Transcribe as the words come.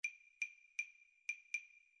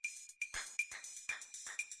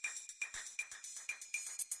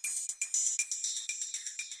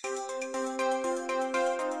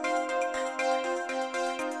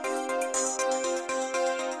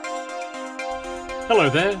Hello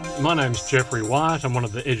there, my name's Jeffrey White. I'm one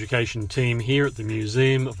of the education team here at the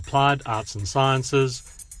Museum of Applied Arts and Sciences,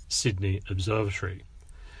 Sydney Observatory.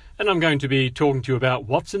 And I'm going to be talking to you about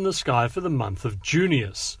what's in the sky for the month of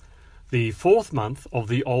Junius, the fourth month of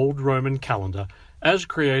the Old Roman calendar as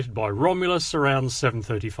created by Romulus around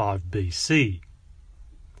 735 BC.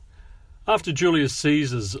 After Julius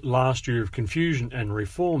Caesar's last year of confusion and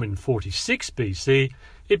reform in 46 BC,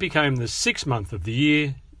 it became the sixth month of the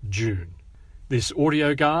year, June. This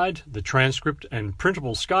audio guide, the transcript and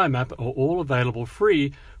printable sky map are all available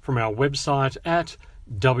free from our website at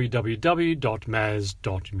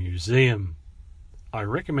www.maz.museum. I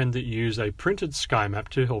recommend that you use a printed sky map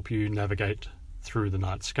to help you navigate through the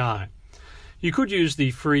night sky. You could use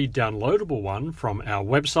the free downloadable one from our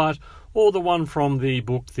website or the one from the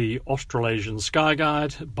book The Australasian Sky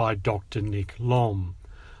Guide by Dr. Nick Lom.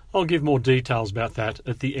 I'll give more details about that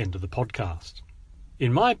at the end of the podcast.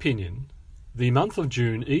 In my opinion, the month of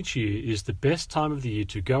June each year is the best time of the year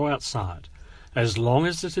to go outside, as long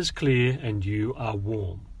as it is clear and you are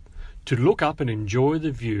warm, to look up and enjoy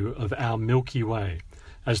the view of our Milky Way,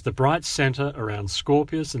 as the bright centre around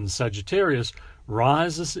Scorpius and Sagittarius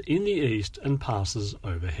rises in the east and passes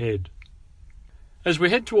overhead. As we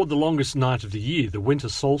head toward the longest night of the year, the winter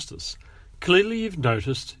solstice, clearly you've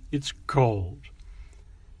noticed it's cold.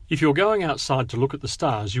 If you're going outside to look at the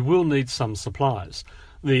stars, you will need some supplies.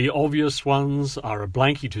 The obvious ones are a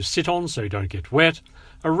blankie to sit on so you don't get wet,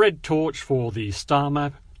 a red torch for the star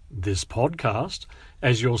map, this podcast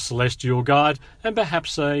as your celestial guide, and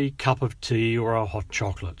perhaps a cup of tea or a hot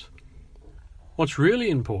chocolate. What's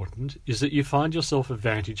really important is that you find yourself a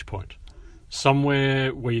vantage point,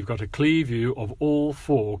 somewhere where you've got a clear view of all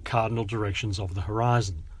four cardinal directions of the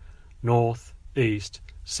horizon: north, east,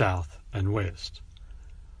 south and west.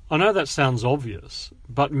 I know that sounds obvious,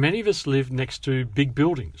 but many of us live next to big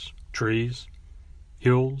buildings, trees,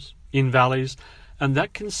 hills, in valleys, and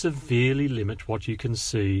that can severely limit what you can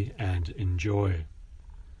see and enjoy.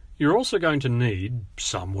 You're also going to need,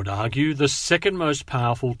 some would argue, the second most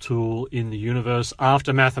powerful tool in the universe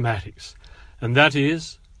after mathematics, and that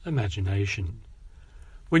is imagination.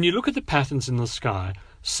 When you look at the patterns in the sky,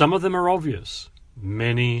 some of them are obvious,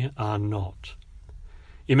 many are not.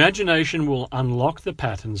 Imagination will unlock the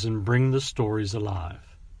patterns and bring the stories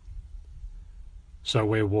alive. So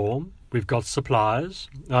we're warm, we've got supplies.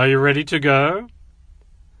 Are you ready to go?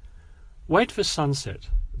 Wait for sunset,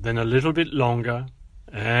 then a little bit longer,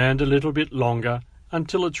 and a little bit longer,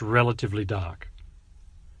 until it's relatively dark.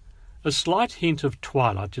 A slight hint of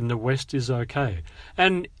twilight in the west is okay,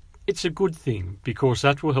 and it's a good thing because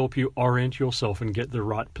that will help you orient yourself and get the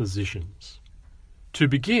right positions. To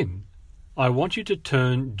begin, I want you to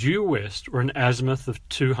turn due west or an azimuth of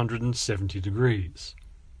 270 degrees.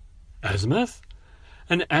 Azimuth?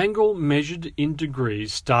 An angle measured in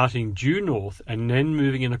degrees starting due north and then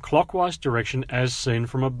moving in a clockwise direction as seen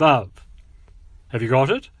from above. Have you got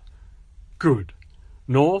it? Good.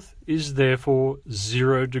 North is therefore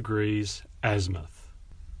 0 degrees azimuth.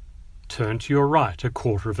 Turn to your right a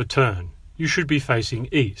quarter of a turn. You should be facing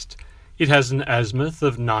east. It has an azimuth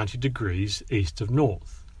of 90 degrees east of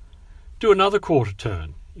north. Do another quarter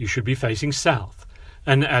turn. You should be facing south,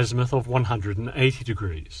 an azimuth of 180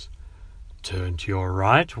 degrees. Turn to your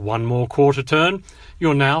right, one more quarter turn.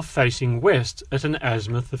 You're now facing west at an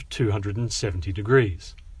azimuth of 270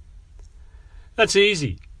 degrees. That's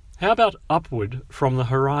easy. How about upward from the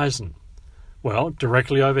horizon? Well,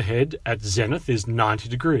 directly overhead at zenith is 90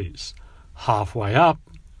 degrees. Halfway up,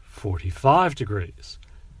 45 degrees.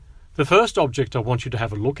 The first object I want you to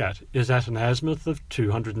have a look at is at an azimuth of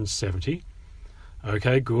 270.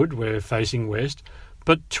 Okay, good, we're facing west,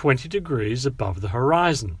 but 20 degrees above the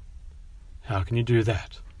horizon. How can you do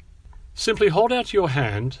that? Simply hold out your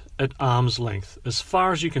hand at arm's length, as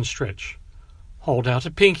far as you can stretch. Hold out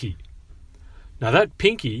a pinky. Now that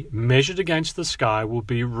pinky, measured against the sky, will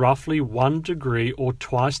be roughly 1 degree or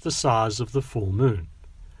twice the size of the full moon.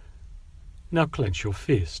 Now clench your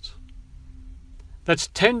fist. That's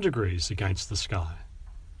 10 degrees against the sky.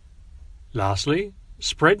 Lastly,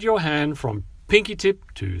 spread your hand from pinky tip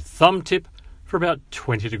to thumb tip for about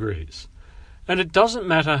 20 degrees. And it doesn't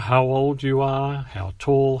matter how old you are, how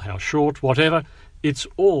tall, how short, whatever, it's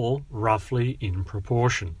all roughly in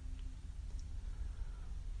proportion.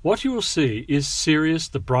 What you will see is Sirius,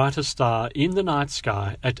 the brightest star in the night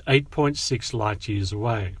sky at 8.6 light years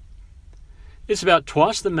away. It's about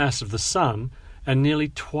twice the mass of the Sun and nearly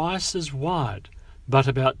twice as wide, but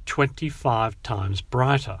about 25 times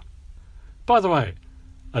brighter. By the way,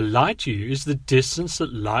 a light year is the distance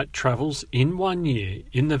that light travels in 1 year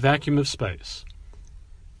in the vacuum of space.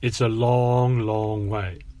 It's a long, long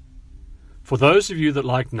way. For those of you that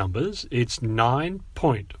like numbers, it's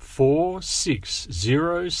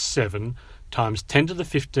 9.4607 times 10 to the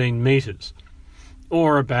 15 metres,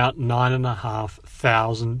 or about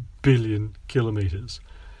 9,500 billion kilometres,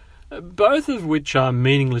 both of which are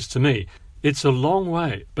meaningless to me. It's a long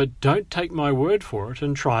way, but don't take my word for it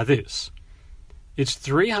and try this. It's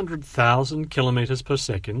 300,000 kilometres per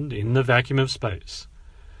second in the vacuum of space.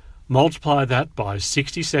 Multiply that by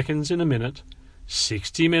 60 seconds in a minute,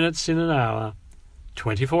 60 minutes in an hour,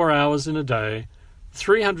 24 hours in a day,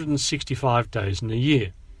 365 days in a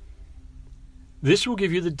year. This will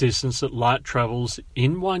give you the distance that light travels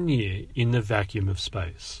in 1 year in the vacuum of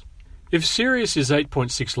space. If Sirius is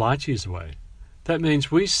 8.6 light years away, that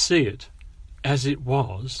means we see it as it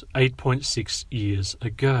was 8.6 years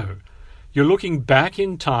ago. You're looking back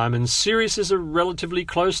in time, and Sirius is a relatively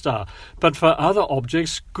close star, but for other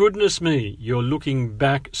objects, goodness me, you're looking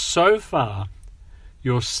back so far,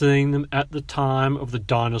 you're seeing them at the time of the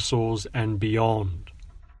dinosaurs and beyond.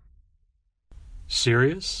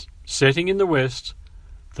 Sirius, setting in the west,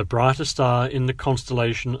 the brightest star in the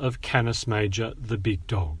constellation of Canis Major, the Big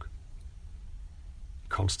Dog.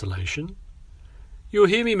 Constellation? You'll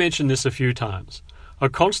hear me mention this a few times. A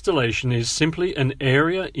constellation is simply an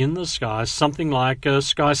area in the sky, something like a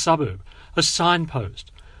sky suburb, a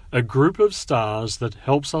signpost, a group of stars that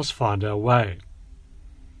helps us find our way.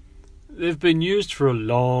 They've been used for a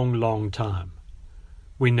long, long time.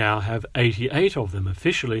 We now have 88 of them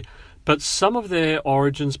officially, but some of their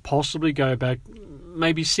origins possibly go back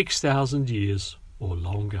maybe 6,000 years or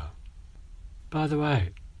longer. By the way,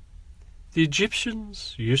 the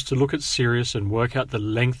Egyptians used to look at Sirius and work out the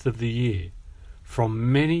length of the year.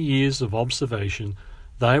 From many years of observation,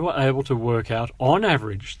 they were able to work out, on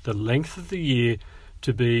average, the length of the year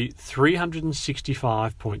to be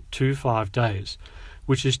 365.25 days,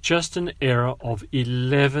 which is just an error of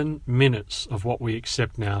 11 minutes of what we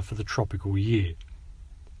accept now for the tropical year.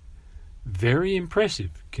 Very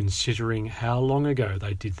impressive, considering how long ago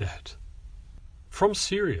they did that. From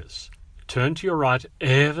Sirius, turn to your right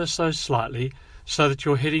ever so slightly so that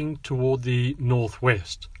you're heading toward the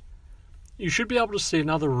northwest. You should be able to see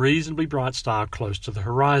another reasonably bright star close to the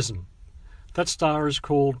horizon. That star is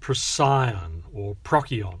called Procyon or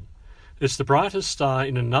Procyon. It's the brightest star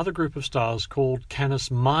in another group of stars called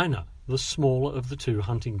Canis Minor, the smaller of the two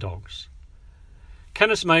hunting dogs.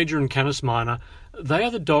 Canis Major and Canis Minor, they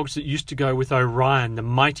are the dogs that used to go with Orion, the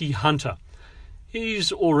mighty hunter.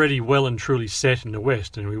 He's already well and truly set in the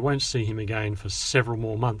west, and we won't see him again for several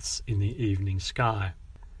more months in the evening sky.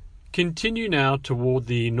 Continue now toward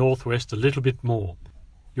the northwest a little bit more.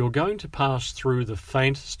 You're going to pass through the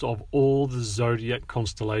faintest of all the zodiac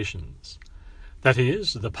constellations. That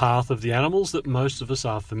is, the path of the animals that most of us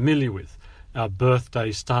are familiar with, our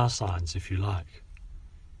birthday star signs, if you like.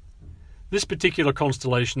 This particular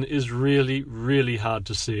constellation is really, really hard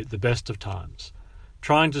to see at the best of times.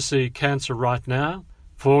 Trying to see Cancer right now?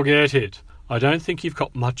 Forget it. I don't think you've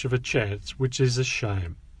got much of a chance, which is a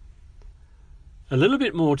shame. A little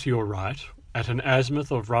bit more to your right, at an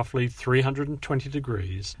azimuth of roughly 320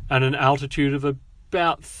 degrees and an altitude of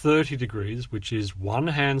about 30 degrees, which is one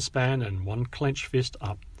handspan and one clenched fist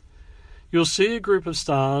up, you'll see a group of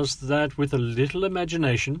stars that, with a little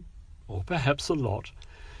imagination, or perhaps a lot,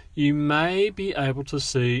 you may be able to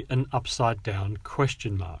see an upside-down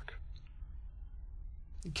question mark.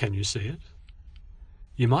 Can you see it?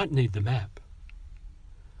 You might need the map.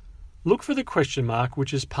 Look for the question mark,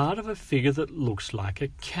 which is part of a figure that looks like a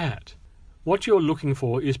cat. What you're looking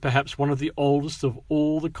for is perhaps one of the oldest of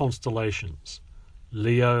all the constellations,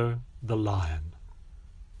 Leo the Lion.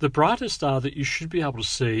 The brightest star that you should be able to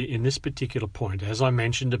see in this particular point, as I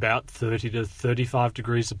mentioned about 30 to 35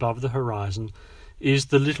 degrees above the horizon, is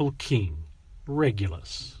the Little King,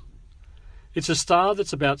 Regulus. It's a star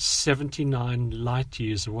that's about 79 light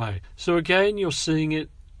years away. So again, you're seeing it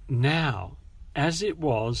now, as it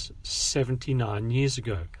was 79 years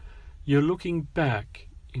ago. You're looking back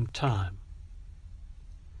in time.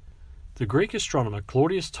 The Greek astronomer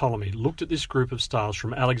Claudius Ptolemy looked at this group of stars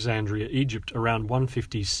from Alexandria, Egypt, around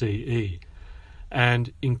 150 CE,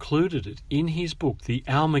 and included it in his book, The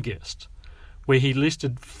Almagest, where he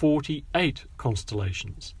listed 48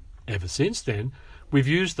 constellations. Ever since then, we've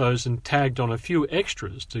used those and tagged on a few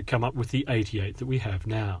extras to come up with the 88 that we have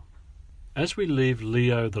now. As we leave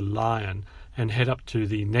Leo the Lion and head up to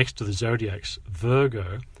the next of the zodiacs,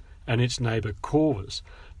 Virgo, and its neighbour Corvus,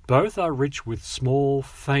 both are rich with small,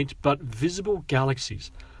 faint but visible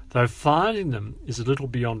galaxies, though finding them is a little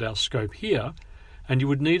beyond our scope here, and you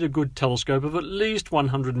would need a good telescope of at least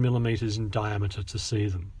 100 millimetres in diameter to see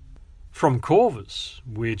them. From Corvus,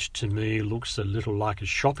 which to me looks a little like a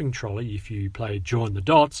shopping trolley if you play Join the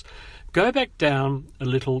Dots, go back down a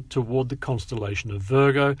little toward the constellation of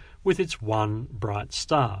Virgo with its one bright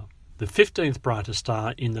star, the 15th brightest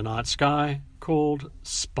star in the night sky, called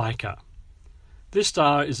Spica. This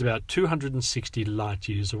star is about 260 light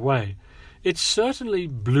years away. It's certainly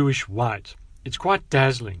bluish-white. It's quite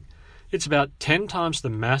dazzling. It's about 10 times the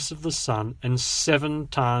mass of the Sun and 7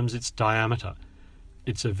 times its diameter.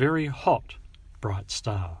 It's a very hot, bright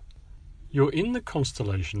star. You're in the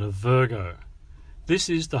constellation of Virgo. This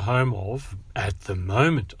is the home of, at the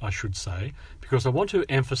moment I should say, because I want to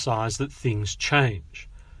emphasise that things change,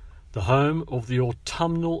 the home of the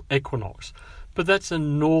autumnal equinox, but that's a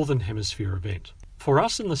northern hemisphere event. For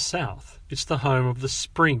us in the south, it's the home of the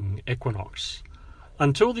spring equinox.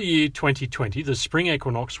 Until the year 2020, the spring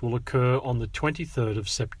equinox will occur on the 23rd of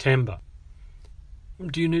September.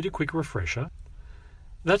 Do you need a quick refresher?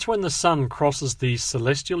 That's when the Sun crosses the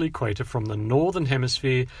celestial equator from the northern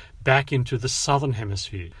hemisphere back into the southern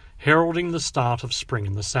hemisphere, heralding the start of spring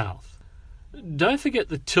in the south. Don't forget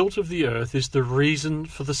the tilt of the Earth is the reason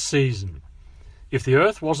for the season. If the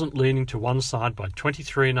Earth wasn't leaning to one side by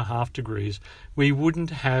 23.5 degrees, we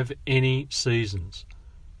wouldn't have any seasons.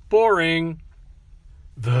 Boring!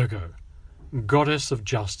 Virgo, goddess of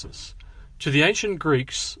justice. To the ancient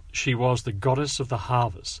Greeks, she was the goddess of the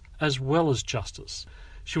harvest, as well as justice.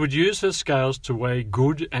 She would use her scales to weigh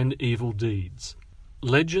good and evil deeds.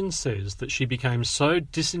 Legend says that she became so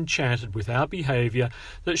disenchanted with our behaviour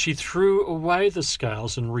that she threw away the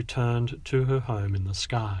scales and returned to her home in the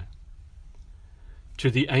sky.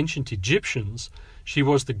 To the ancient Egyptians, she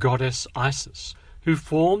was the goddess Isis, who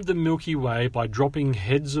formed the Milky Way by dropping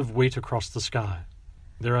heads of wheat across the sky.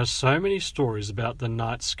 There are so many stories about the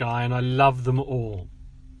night sky, and I love them all.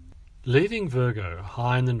 Leaving Virgo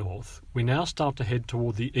high in the north, we now start to head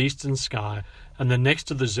toward the eastern sky and the next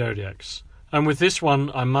of the zodiacs, and with this one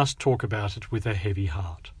I must talk about it with a heavy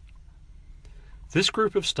heart. This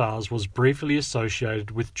group of stars was briefly associated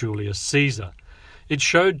with Julius Caesar. It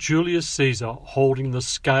showed Julius Caesar holding the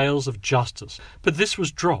scales of justice, but this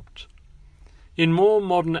was dropped. In more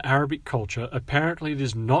modern Arabic culture, apparently it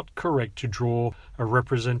is not correct to draw a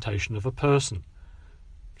representation of a person.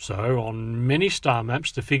 So, on many star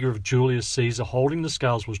maps, the figure of Julius Caesar holding the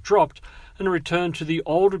scales was dropped and returned to the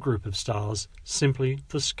older group of stars, simply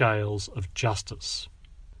the scales of justice.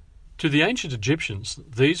 To the ancient Egyptians,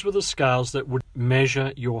 these were the scales that would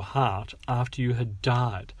measure your heart after you had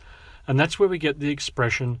died, and that's where we get the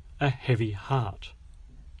expression, a heavy heart.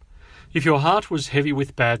 If your heart was heavy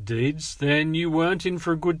with bad deeds, then you weren't in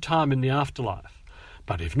for a good time in the afterlife.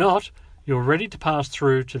 But if not, you're ready to pass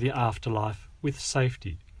through to the afterlife with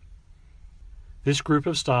safety. This group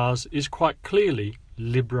of stars is quite clearly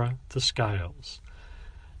Libra the Scales.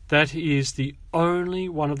 That is the only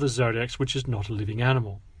one of the zodiacs which is not a living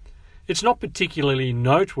animal. It's not particularly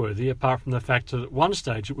noteworthy apart from the fact that at one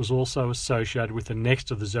stage it was also associated with the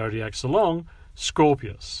next of the zodiacs along,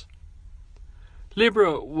 Scorpius.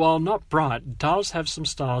 Libra, while not bright, does have some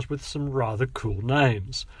stars with some rather cool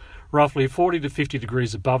names. Roughly 40 to 50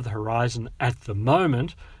 degrees above the horizon at the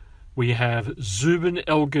moment, we have Zubin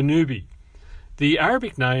el-Ganubi. The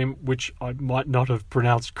Arabic name, which I might not have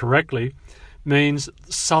pronounced correctly, means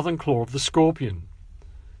southern claw of the scorpion.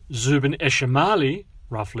 Zubin Eshemali,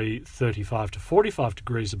 roughly 35 to 45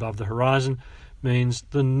 degrees above the horizon, means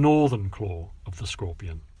the northern claw of the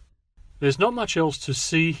scorpion. There's not much else to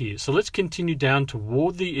see here, so let's continue down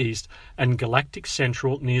toward the east and galactic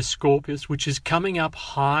central near Scorpius, which is coming up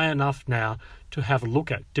high enough now to have a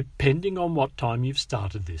look at, depending on what time you've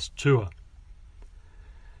started this tour.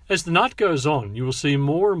 As the night goes on, you will see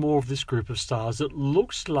more and more of this group of stars that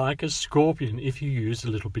looks like a scorpion if you use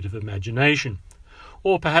a little bit of imagination,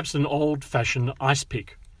 or perhaps an old-fashioned ice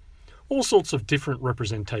pick. All sorts of different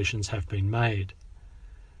representations have been made.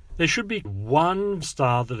 There should be one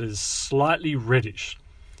star that is slightly reddish.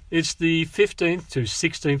 It's the 15th to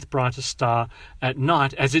 16th brightest star at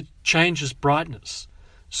night as it changes brightness,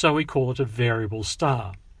 so we call it a variable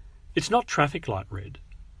star. It's not traffic light red.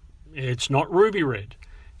 It's not ruby red.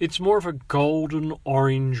 It's more of a golden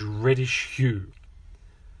orange reddish hue.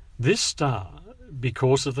 This star,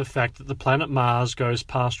 because of the fact that the planet Mars goes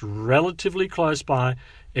past relatively close by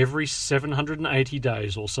every 780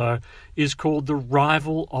 days or so, is called the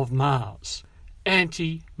rival of Mars,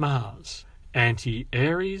 anti-Mars,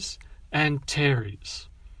 anti-Aries and Teres.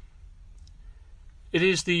 It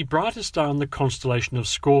is the brightest star in the constellation of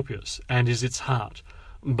Scorpius and is its heart.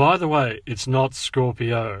 By the way, it's not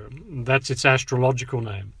Scorpio. That's its astrological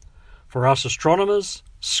name. For us astronomers,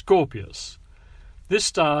 Scorpius. This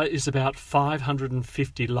star is about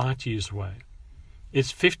 550 light-years away. It's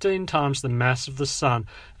 15 times the mass of the Sun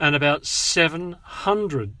and about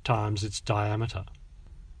 700 times its diameter.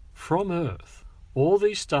 From Earth, all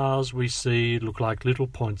these stars we see look like little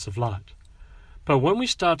points of light. But when we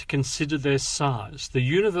start to consider their size, the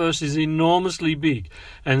universe is enormously big,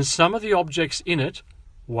 and some of the objects in it,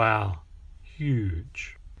 wow,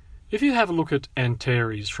 huge. If you have a look at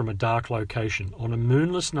Antares from a dark location on a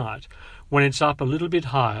moonless night, when it's up a little bit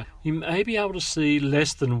higher, you may be able to see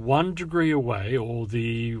less than 1 degree away, or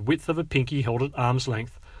the width of a pinky held at arm's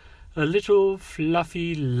length, a little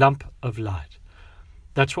fluffy lump of light.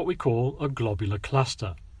 That's what we call a globular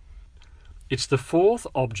cluster. It's the 4th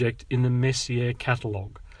object in the Messier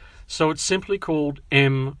catalogue, so it's simply called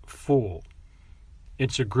M4.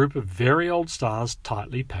 It's a group of very old stars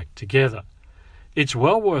tightly packed together. It's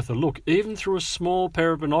well worth a look, even through a small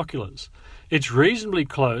pair of binoculars. It's reasonably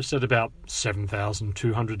close at about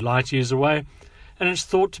 7,200 light-years away, and it's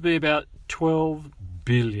thought to be about 12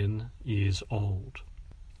 billion years old.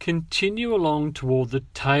 Continue along toward the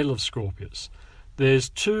tail of Scorpius. There's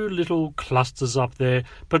 2 little clusters up there,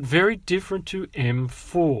 but very different to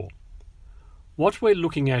M4. What we're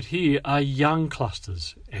looking at here are young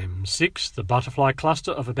clusters. M6, the butterfly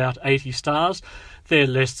cluster of about 80 stars, they're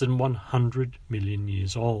less than 100 million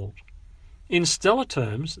years old. In stellar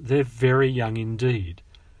terms, they're very young indeed.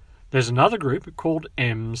 There's another group called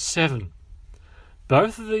M7.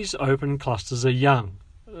 Both of these open clusters are young.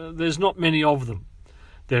 There's not many of them.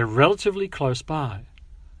 They're relatively close by.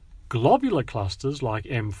 Globular clusters like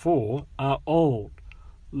M4 are old.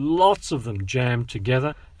 Lots of them jammed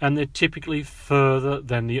together, and they're typically further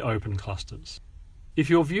than the open clusters. If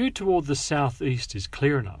your view toward the southeast is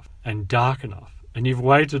clear enough and dark enough, and you've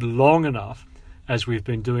waited long enough, as we've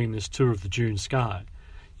been doing this tour of the June sky,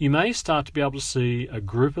 you may start to be able to see a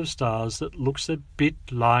group of stars that looks a bit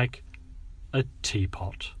like a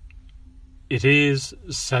teapot. It is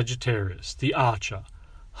Sagittarius, the archer,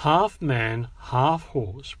 half man, half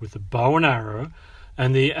horse, with a bow and arrow,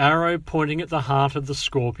 and the arrow pointing at the heart of the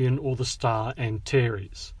scorpion or the star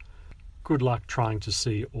Antares. Good luck trying to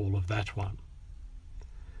see all of that one.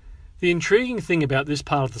 The intriguing thing about this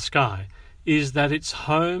part of the sky is that it's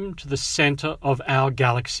home to the centre of our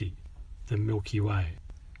galaxy, the Milky Way.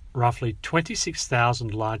 Roughly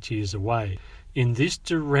 26,000 light-years away, in this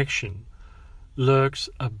direction, lurks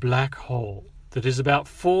a black hole that is about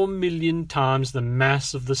 4 million times the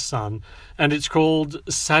mass of the Sun, and it's called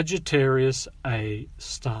Sagittarius A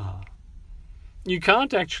star. You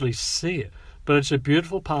can't actually see it, but it's a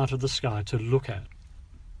beautiful part of the sky to look at.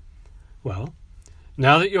 Well,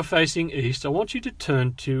 now that you're facing east, I want you to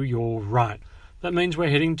turn to your right. That means we're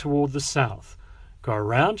heading toward the south. Go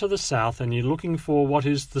around to the south and you're looking for what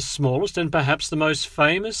is the smallest and perhaps the most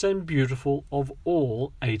famous and beautiful of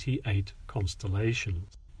all 88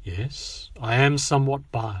 constellations. Yes, I am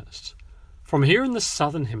somewhat biased. From here in the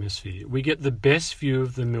southern hemisphere, we get the best view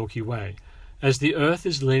of the Milky Way, as the Earth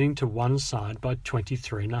is leaning to one side by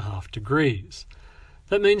 23.5 degrees.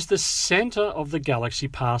 That means the centre of the galaxy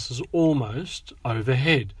passes almost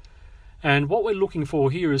overhead. And what we're looking for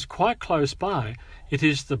here is quite close by. It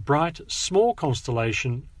is the bright, small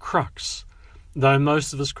constellation Crux, though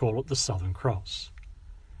most of us call it the Southern Cross.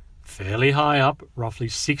 Fairly high up, roughly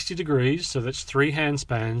 60 degrees, so that's 3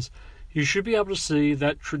 handspans, you should be able to see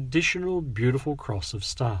that traditional beautiful cross of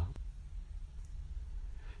stars.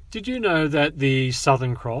 Did you know that the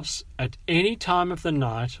Southern Cross, at any time of the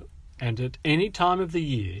night and at any time of the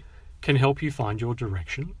year, can help you find your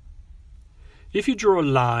direction? If you draw a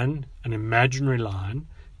line, an imaginary line,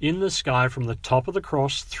 in the sky from the top of the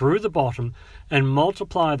cross through the bottom and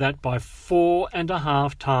multiply that by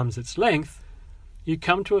 4.5 times its length, you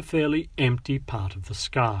come to a fairly empty part of the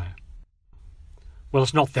sky. Well,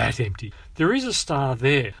 it's not that empty. There is a star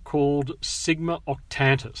there called Sigma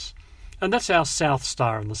Octantis, and that's our south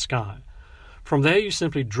star in the sky. From there you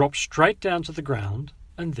simply drop straight down to the ground,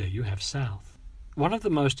 and there you have south. One of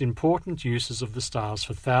the most important uses of the stars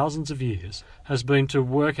for thousands of years has been to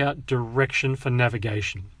work out direction for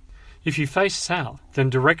navigation. If you face south,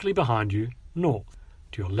 then directly behind you, north.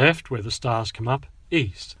 To your left, where the stars come up,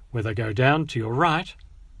 east. Where they go down to your right,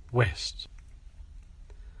 west.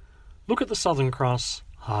 Look at the Southern Cross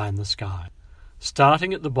high in the sky.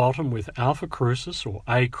 Starting at the bottom with Alpha Crucis or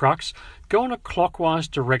A Crux, go in a clockwise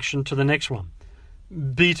direction to the next one,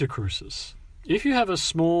 Beta Crucis. If you have a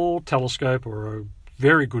small telescope or a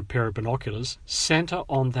very good pair of binoculars, centre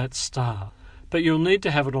on that star, but you'll need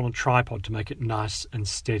to have it on a tripod to make it nice and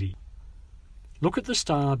steady. Look at the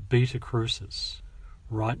star Beta Crucis,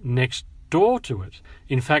 right next door to it.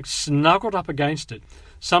 In fact, snuggled up against it,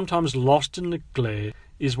 sometimes lost in the glare,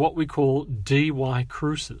 is what we call DY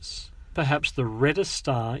Crucis, perhaps the reddest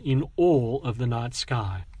star in all of the night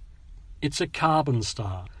sky. It's a carbon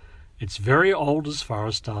star. It's very old as far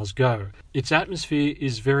as stars go. Its atmosphere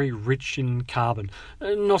is very rich in carbon,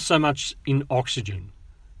 not so much in oxygen.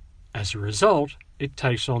 As a result, it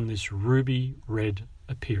takes on this ruby red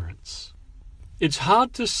appearance. It's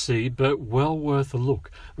hard to see, but well worth a look.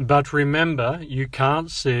 But remember, you can't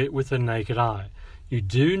see it with the naked eye. You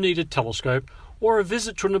do need a telescope or a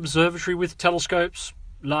visit to an observatory with telescopes,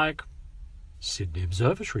 like Sydney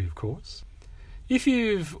Observatory, of course. If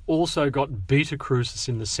you've also got Beta Crucis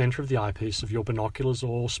in the centre of the eyepiece of your binoculars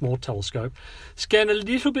or small telescope, scan a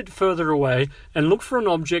little bit further away and look for an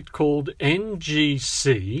object called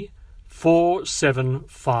NGC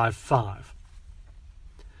 4755.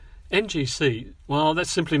 NGC, well, that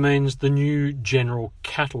simply means the New General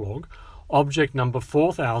Catalogue, object number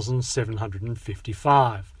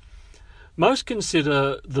 4755. Most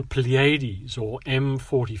consider the Pleiades, or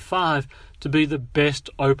M45, to be the best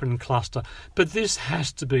open cluster, but this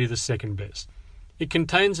has to be the second best. It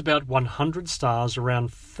contains about 100 stars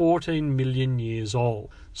around 14 million years old,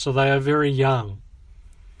 so they are very young.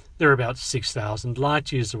 They're about 6,000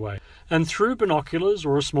 light years away, and through binoculars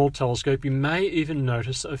or a small telescope you may even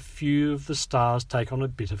notice a few of the stars take on a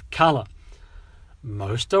bit of colour.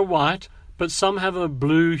 Most are white, but some have a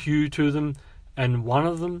blue hue to them, and one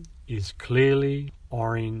of them is clearly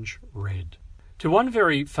orange-red. To one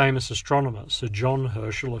very famous astronomer, Sir John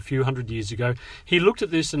Herschel, a few hundred years ago, he looked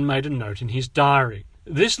at this and made a note in his diary.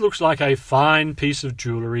 "This looks like a fine piece of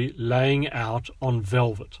jewellery laying out on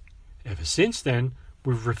velvet." Ever since then,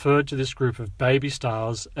 we've referred to this group of baby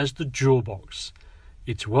stars as the jewel box.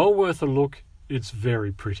 It's well worth a look, it's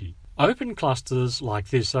very pretty. Open clusters like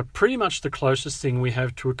this are pretty much the closest thing we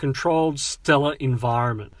have to a controlled stellar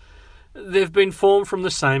environment. They've been formed from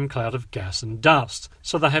the same cloud of gas and dust,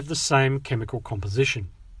 so they have the same chemical composition.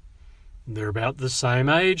 They're about the same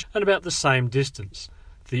age and about the same distance.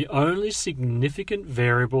 The only significant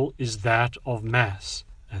variable is that of mass,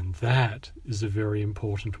 and that is a very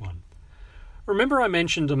important one. Remember I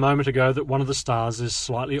mentioned a moment ago that one of the stars is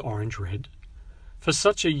slightly orange-red? For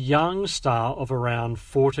such a young star of around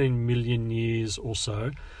 14 million years or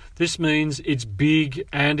so, this means it's big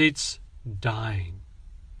and it's dying.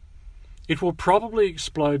 It will probably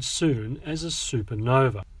explode soon as a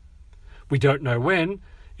supernova. We don't know when.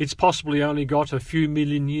 It's possibly only got a few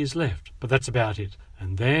million years left, but that's about it.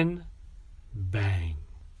 And then, bang.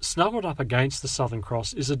 Snuggled up against the Southern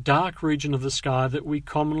Cross is a dark region of the sky that we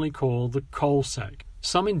commonly call the coal sack.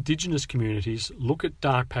 Some indigenous communities look at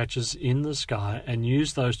dark patches in the sky and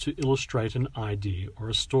use those to illustrate an idea or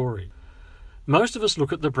a story. Most of us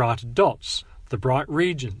look at the brighter dots, the bright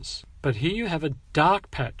regions, but here you have a dark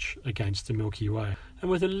patch against the Milky Way, and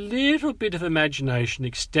with a little bit of imagination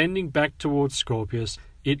extending back towards Scorpius,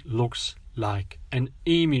 it looks like an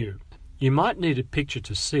emu. You might need a picture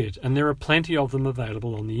to see it, and there are plenty of them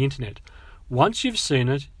available on the internet. Once you've seen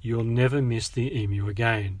it, you'll never miss the emu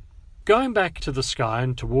again. Going back to the sky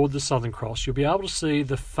and toward the Southern Cross, you'll be able to see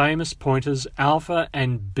the famous pointers Alpha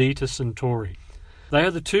and Beta Centauri. They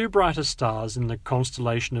are the two brightest stars in the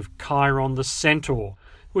constellation of Chiron the Centaur,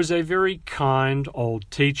 who was a very kind old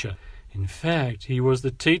teacher. In fact, he was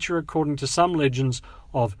the teacher, according to some legends,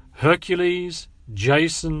 of Hercules,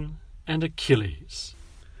 Jason, and Achilles.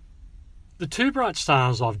 The two bright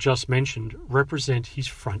stars I've just mentioned represent his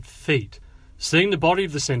front feet. Seeing the body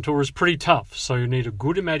of the Centaur is pretty tough, so you need a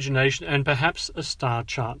good imagination and perhaps a star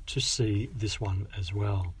chart to see this one as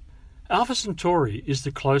well. Alpha Centauri is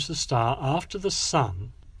the closest star after the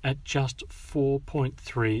Sun at just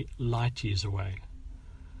 4.3 light years away.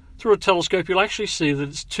 Through a telescope you'll actually see that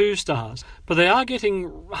it's two stars, but they are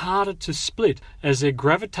getting harder to split as their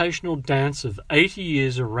gravitational dance of 80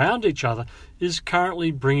 years around each other is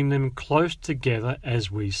currently bringing them close together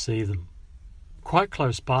as we see them. Quite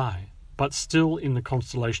close by, but still in the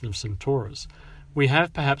constellation of Centaurus, we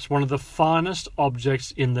have perhaps one of the finest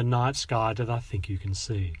objects in the night sky that I think you can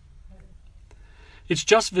see. It's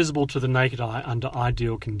just visible to the naked eye under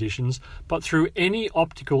ideal conditions, but through any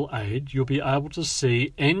optical aid you'll be able to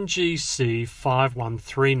see NGC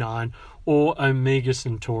 5139 or Omega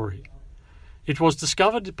Centauri. It was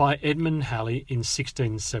discovered by Edmund Halley in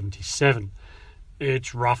 1677.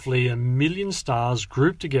 It's roughly 1 million stars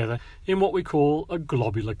grouped together in what we call a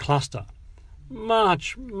globular cluster.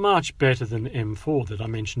 Much, much better than M4 that I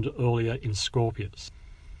mentioned earlier in Scorpius.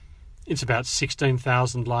 It's about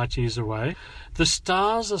 16,000 light years away. The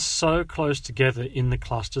stars are so close together in the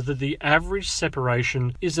cluster that the average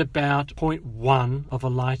separation is about 0.1 of a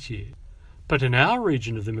light year. But in our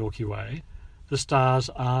region of the Milky Way, the stars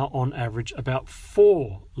are on average about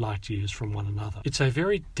 4 light years from one another. It's a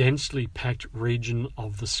very densely packed region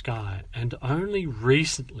of the sky, and only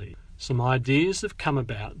recently some ideas have come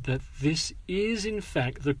about that this is in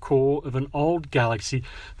fact the core of an old galaxy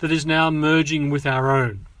that is now merging with our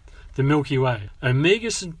own, the Milky Way.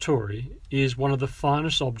 Omega Centauri is one of the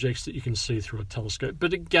finest objects that you can see through a telescope,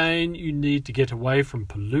 but again you need to get away from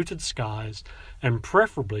polluted skies and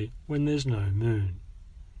preferably when there's no moon.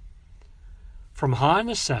 From high in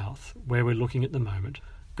the south, where we're looking at the moment,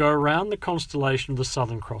 go around the constellation of the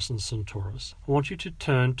Southern Cross and Centaurus. I want you to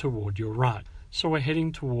turn toward your right. So we're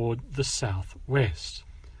heading toward the southwest.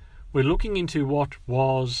 We're looking into what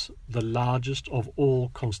was the largest of all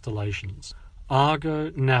constellations,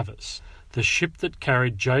 Argo Navis, the ship that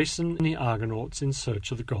carried Jason and the Argonauts in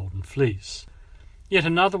search of the Golden Fleece. Yet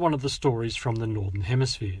another one of the stories from the Northern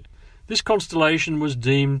Hemisphere. This constellation was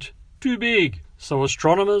deemed too big, so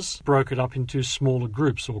astronomers broke it up into smaller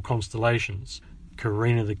groups or constellations.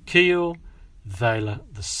 Carina the keel, Vela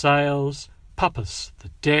the sails, Puppis the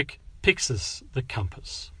deck, Pyxis the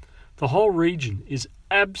compass. The whole region is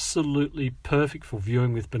absolutely perfect for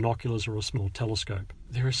viewing with binoculars or a small telescope.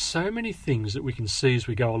 There are so many things that we can see as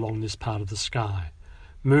we go along this part of the sky.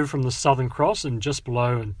 Move from the Southern Cross and just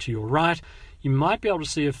below and to your right, you might be able to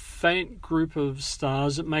see a faint group of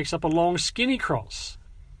stars that makes up a long skinny cross.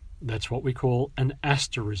 That's what we call an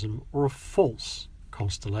asterism or a false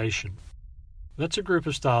constellation. That's a group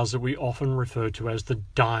of stars that we often refer to as the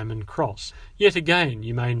Diamond Cross. Yet again,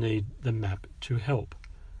 you may need the map to help.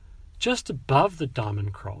 Just above the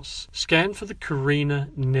Diamond Cross, scan for the Carina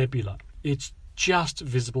Nebula. It's just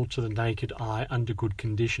visible to the naked eye under good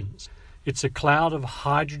conditions. It's a cloud of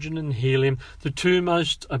hydrogen and helium, the two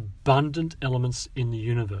most abundant elements in the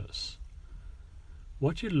universe.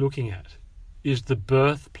 What you're looking at is the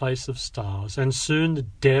birthplace of stars and soon the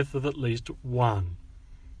death of at least one.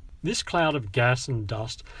 This cloud of gas and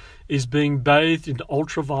dust is being bathed in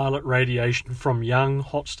ultraviolet radiation from young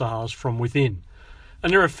hot stars from within,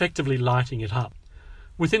 and they're effectively lighting it up.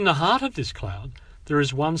 Within the heart of this cloud, there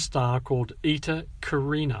is one star called Eta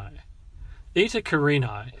Carinae. Eta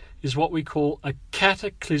Carinae is what we call a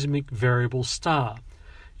cataclysmic variable star.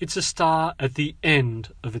 It's a star at the end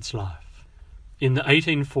of its life. In the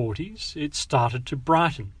 1840s, it started to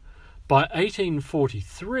brighten. By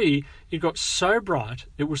 1843, it got so bright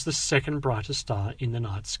it was the second brightest star in the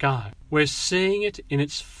night sky. We're seeing it in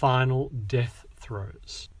its final death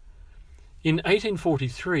throes. In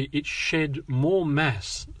 1843, it shed more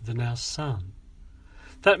mass than our Sun.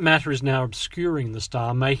 That matter is now obscuring the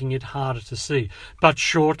star, making it harder to see. But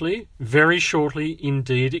shortly, very shortly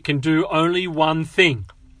indeed, it can do only one thing: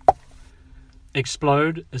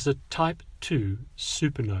 explode as a Type 2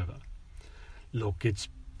 supernova. Look, it's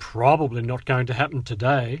probably not going to happen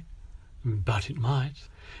today, but it might.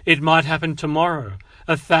 It might happen tomorrow,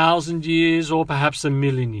 1,000 years, or perhaps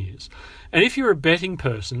 1,000,000 years. And if you're a betting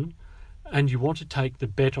person and you want to take the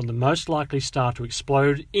bet on the most likely star to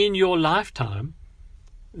explode in your lifetime,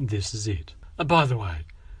 this is it. By the way,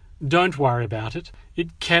 don't worry about it.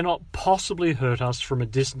 It cannot possibly hurt us from a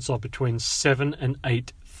distance of between 7,000 and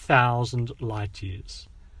 8,000 light years.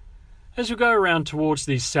 As we go around towards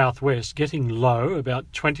the southwest, getting low,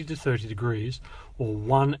 about 20 to 30 degrees, or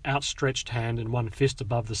one outstretched hand and one fist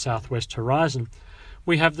above the southwest horizon,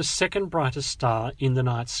 we have the second brightest star in the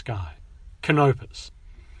night sky, Canopus.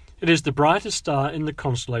 It is the brightest star in the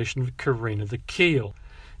constellation of Carina the Keel.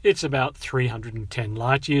 It's about 310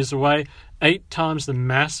 light years away, 8 times the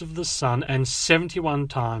mass of the Sun and 71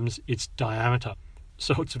 times its diameter.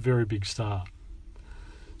 So it's a very big star.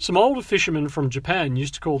 Some older fishermen from Japan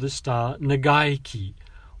used to call this star Nagaiki,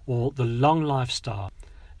 or the long life star,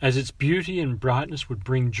 as its beauty and brightness would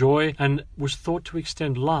bring joy and was thought to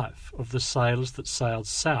extend life of the sailors that sailed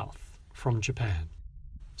south from Japan.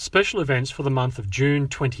 Special events for the month of June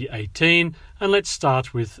 2018, and let's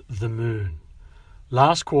start with the moon.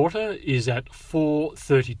 Last quarter is at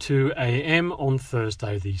 4:32 a.m. on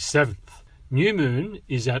Thursday the 7th. New moon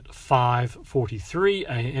is at 5:43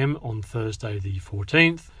 a.m. on Thursday the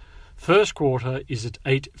 14th. First quarter is at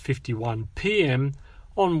 8:51 p.m.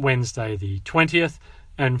 on Wednesday the 20th,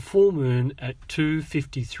 and full moon at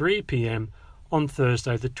 2:53 p.m. on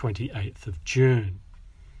Thursday the 28th of June.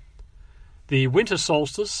 The winter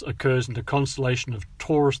solstice occurs in the constellation of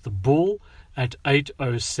Taurus the Bull at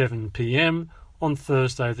 8:07 p.m. on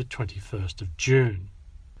Thursday the 21st of June.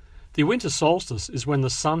 The winter solstice is when the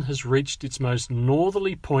sun has reached its most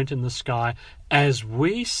northerly point in the sky as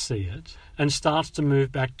we see it and starts to move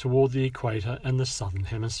back toward the equator and the southern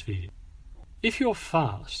hemisphere. If you're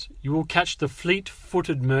fast, you will catch the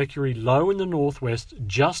fleet-footed Mercury low in the northwest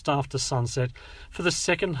just after sunset for the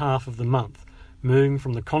second half of the month, moving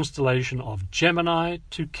from the constellation of Gemini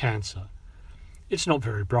to Cancer. It's not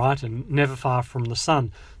very bright and never far from the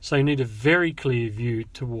sun, so you need a very clear view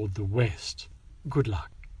toward the west. Good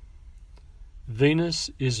luck.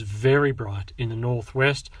 Venus is very bright in the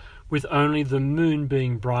northwest, with only the moon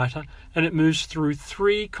being brighter, and it moves through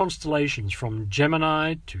 3 constellations from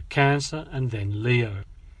Gemini to Cancer and then Leo.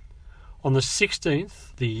 On the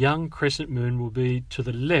 16th, the young crescent moon will be to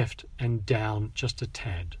the left and down just a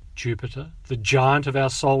tad. Jupiter, the giant of our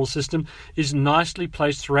solar system, is nicely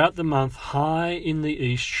placed throughout the month high in the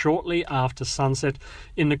east shortly after sunset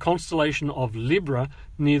in the constellation of Libra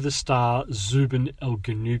near the star Zubin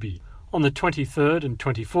el-Ganubi. On the 23rd and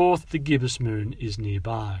 24th, the gibbous moon is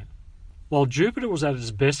nearby. While Jupiter was at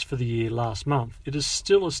its best for the year last month, it is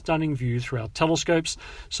still a stunning view through our telescopes,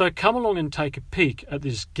 so come along and take a peek at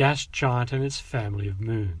this gas giant and its family of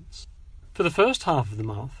moons. For the first half of the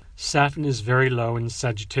month, Saturn is very low in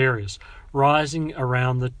Sagittarius, rising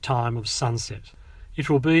around the time of sunset. It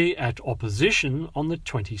will be at opposition on the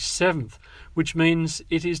 27th, which means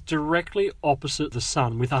it is directly opposite the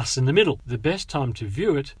Sun with us in the middle. The best time to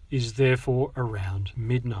view it is therefore around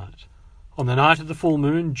midnight. On the night of the full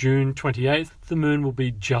moon, June 28th, the moon will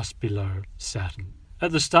be just below Saturn.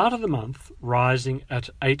 At the start of the month, rising at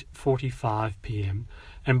 8:45 p.m,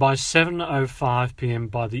 and by 7:05 p.m.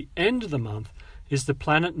 by the end of the month, is the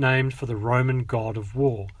planet named for the Roman god of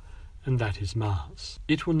war, and that is Mars.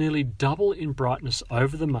 It will nearly double in brightness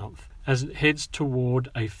over the month as it heads toward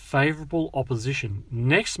a favourable opposition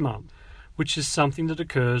next month, which is something that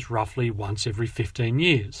occurs roughly once every 15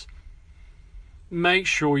 years. Make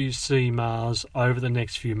sure you see Mars over the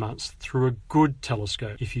next few months through a good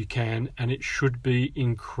telescope if you can, and it should be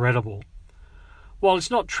incredible. While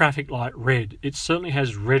it's not traffic light red, it certainly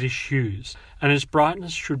has reddish hues, and its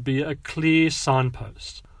brightness should be a clear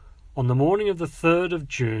signpost. On the morning of the 3rd of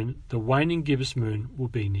June, the waning gibbous moon will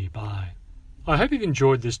be nearby. I hope you've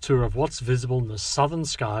enjoyed this tour of what's visible in the southern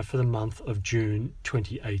sky for the month of June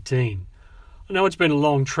 2018. I know it's been a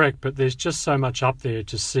long trek, but there's just so much up there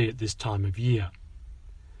to see at this time of year.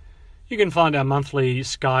 You can find our monthly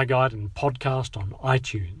sky guide and podcast on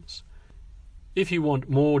iTunes. If you want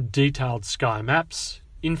more detailed sky maps,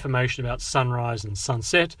 information about sunrise and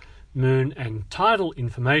sunset, moon and tidal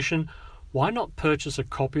information, why not purchase a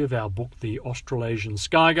copy of our book, The Australasian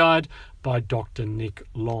Sky Guide, by Dr. Nick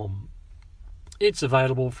Lom. It's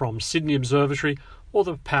available from Sydney Observatory or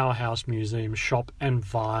the Powerhouse Museum shop and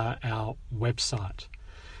via our website.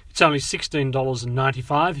 It's only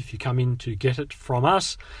 $16.95 if you come in to get it from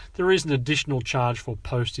us. There is an additional charge for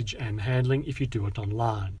postage and handling if you do it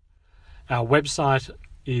online. Our website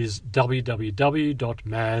is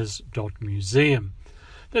www.maz.museum.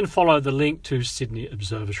 Then follow the link to Sydney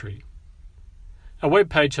Observatory. Our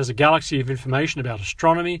webpage has a galaxy of information about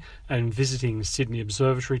astronomy and visiting Sydney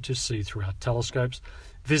Observatory to see through our telescopes,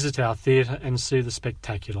 visit our theatre and see the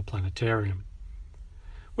spectacular planetarium.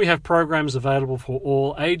 We have programs available for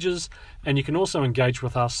all ages, and you can also engage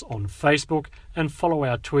with us on Facebook and follow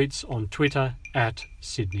our tweets on Twitter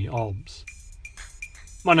 @SydneyObs.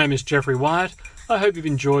 My name is Jeffrey Wyatt. I hope you've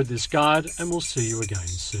enjoyed this guide, and we'll see you again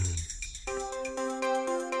soon.